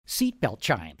seatbelt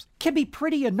chimes can be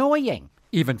pretty annoying,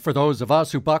 even for those of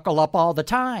us who buckle up all the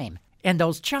time. And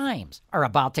those chimes are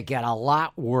about to get a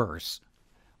lot worse.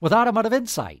 With Automotive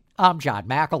Insight, I'm John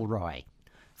McElroy.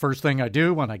 First thing I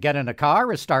do when I get in a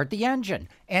car is start the engine,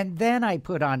 and then I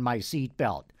put on my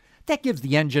seatbelt. That gives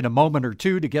the engine a moment or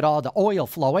two to get all the oil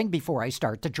flowing before I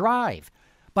start to drive.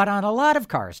 But on a lot of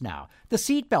cars now, the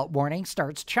seatbelt warning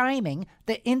starts chiming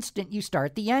the instant you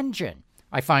start the engine.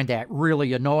 I find that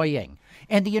really annoying.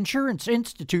 And the Insurance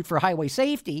Institute for Highway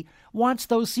Safety wants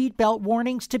those seatbelt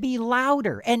warnings to be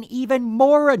louder and even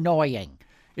more annoying.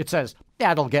 It says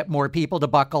that'll get more people to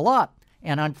buckle up,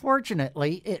 and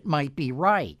unfortunately, it might be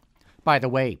right. By the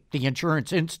way, the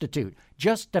Insurance Institute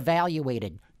just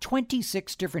evaluated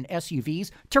 26 different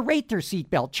SUVs to rate their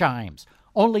seatbelt chimes.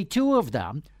 Only 2 of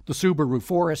them, the Subaru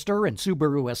Forester and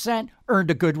Subaru Ascent,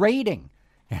 earned a good rating.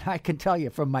 And I can tell you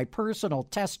from my personal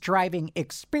test driving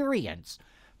experience,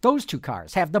 those 2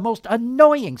 cars have the most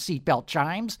annoying seatbelt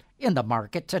chimes in the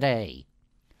market today.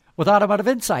 With Automotive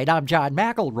Insight, I'm John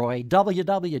McElroy,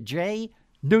 WWJ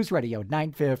News Radio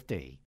 950.